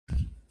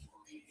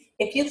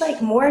If you'd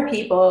like more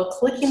people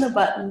clicking the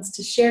buttons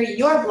to share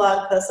your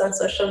blog posts on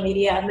social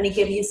media, I'm going to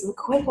give you some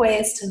quick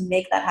ways to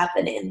make that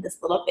happen in this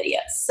little video.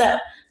 So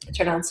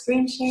turn on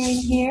screen sharing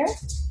here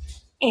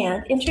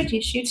and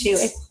introduce you to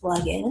a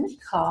plugin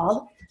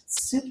called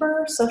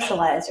Super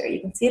Socializer.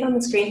 You can see it on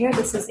the screen here.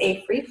 This is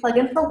a free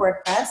plugin for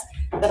WordPress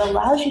that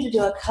allows you to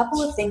do a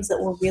couple of things that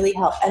will really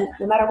help. And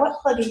no matter what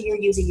plugin you're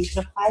using, you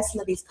can apply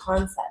some of these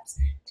concepts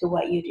to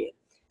what you do.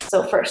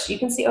 So first, you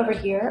can see over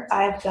here,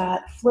 I've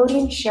got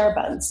floating share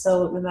buttons.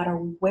 So no matter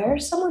where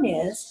someone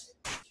is,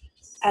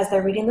 as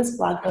they're reading this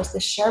blog post, the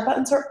share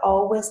buttons are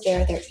always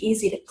there. They're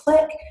easy to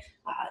click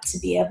to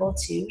be able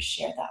to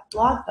share that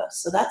blog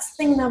post. So that's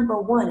thing number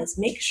one, is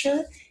make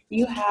sure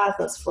you have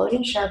those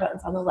floating share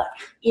buttons on the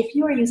left. If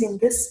you are using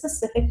this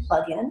specific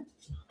plugin,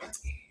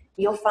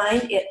 you'll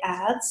find it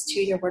adds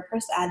to your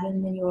WordPress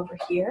admin menu over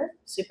here,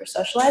 Super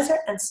Socializer,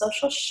 and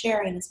social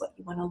sharing is what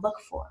you want to look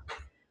for.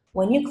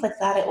 When you click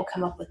that, it will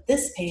come up with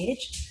this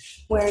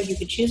page where you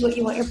can choose what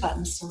you want your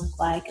buttons to look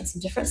like and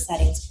some different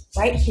settings.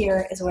 Right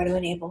here is where to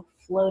enable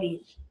floating.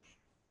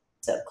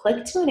 So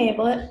click to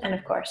enable it, and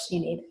of course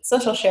you need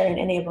social sharing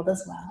enabled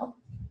as well.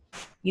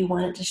 You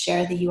want it to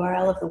share the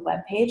URL of the web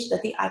page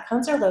that the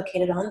icons are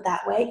located on.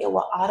 That way it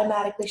will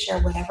automatically share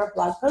whatever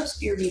blog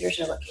post your readers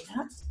are looking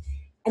at.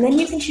 And then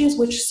you can choose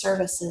which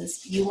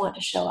services you want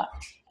to show up.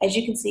 As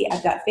you can see,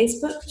 I've got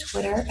Facebook,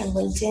 Twitter, and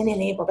LinkedIn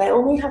enabled. I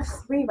only have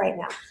 3 right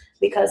now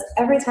because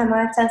every time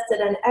I've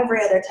tested and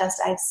every other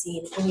test I've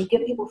seen, when you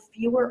give people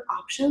fewer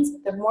options,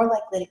 they're more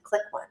likely to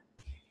click one.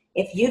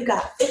 If you've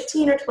got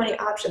 15 or 20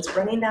 options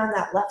running down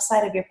that left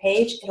side of your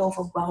page, it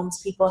overwhelms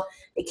people.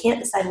 They can't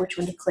decide which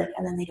one to click,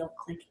 and then they don't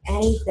click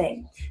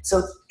anything.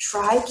 So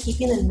try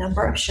keeping the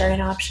number of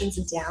sharing options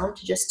down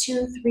to just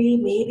 2, 3,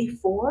 maybe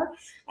 4,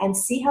 and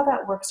see how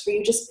that works for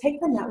you. Just pick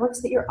the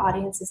networks that your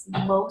audience is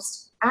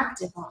most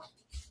active on.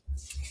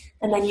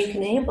 And then you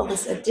can enable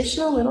this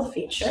additional little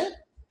feature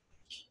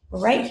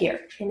right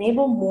here,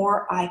 enable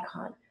more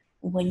icon.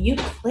 When you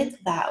click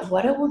that,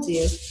 what it will do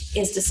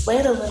is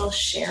display the little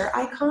share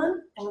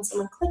icon, and when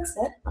someone clicks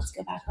it, let's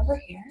go back over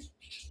here,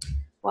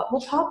 what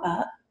will pop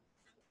up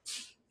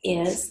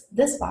is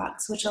this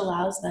box, which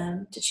allows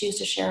them to choose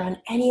to share on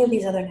any of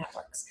these other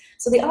networks.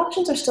 So the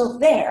options are still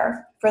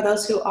there for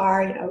those who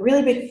are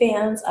really big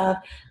fans of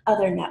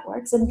other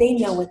networks, and they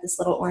know what this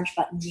little orange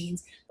button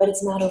means, but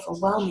it's not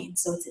overwhelming,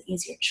 so it's an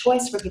easier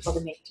choice for people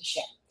to make to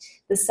share.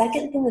 The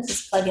second thing that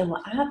this plugin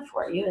will add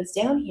for you is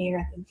down here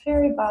at the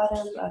very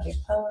bottom of your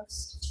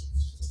post.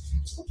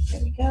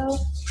 There we go.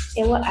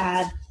 It will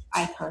add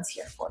icons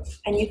here for you,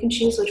 and you can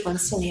choose which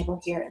ones to enable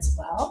here as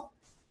well.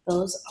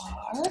 Those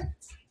are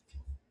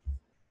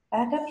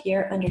back up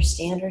here under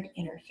standard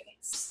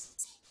interface.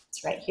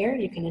 It's right here.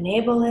 You can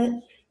enable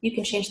it. You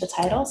can change the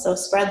title. So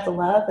spread the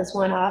love is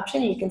one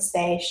option. You can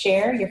say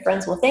share, your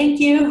friends will thank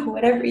you,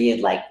 whatever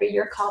you'd like for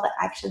your call to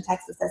action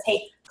text that says,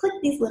 hey, click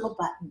these little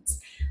buttons.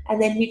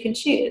 And then you can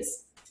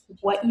choose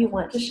what you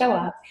want to show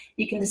up.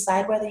 You can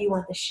decide whether you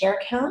want the share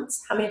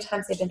counts, how many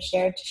times they've been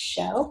shared to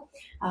show,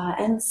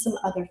 and some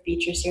other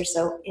features here.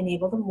 So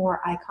enable the more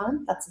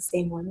icon. That's the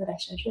same one that I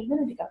showed you a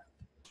minute ago.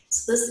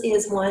 So this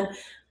is one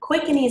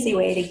quick and easy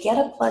way to get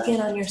a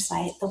plugin on your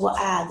site that will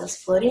add those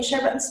floating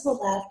share buttons to the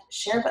left,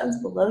 share buttons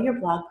below your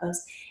blog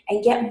post,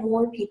 and get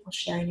more people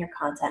sharing your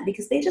content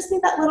because they just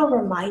need that little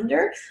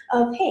reminder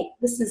of, hey,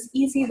 this is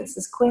easy, this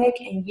is quick,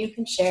 and you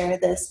can share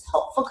this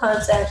helpful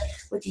content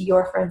with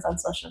your friends on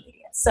social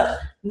media. So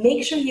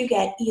make sure you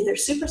get either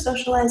Super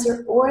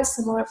Socializer or a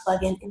similar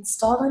plugin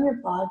installed on your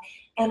blog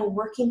and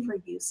working for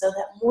you so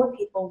that more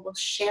people will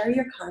share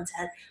your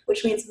content,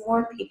 which means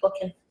more people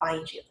can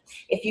find you.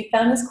 If you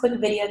found this quick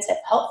video tip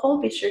helpful,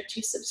 be sure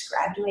to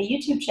subscribe to my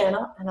YouTube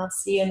channel, and I'll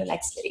see you in the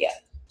next video.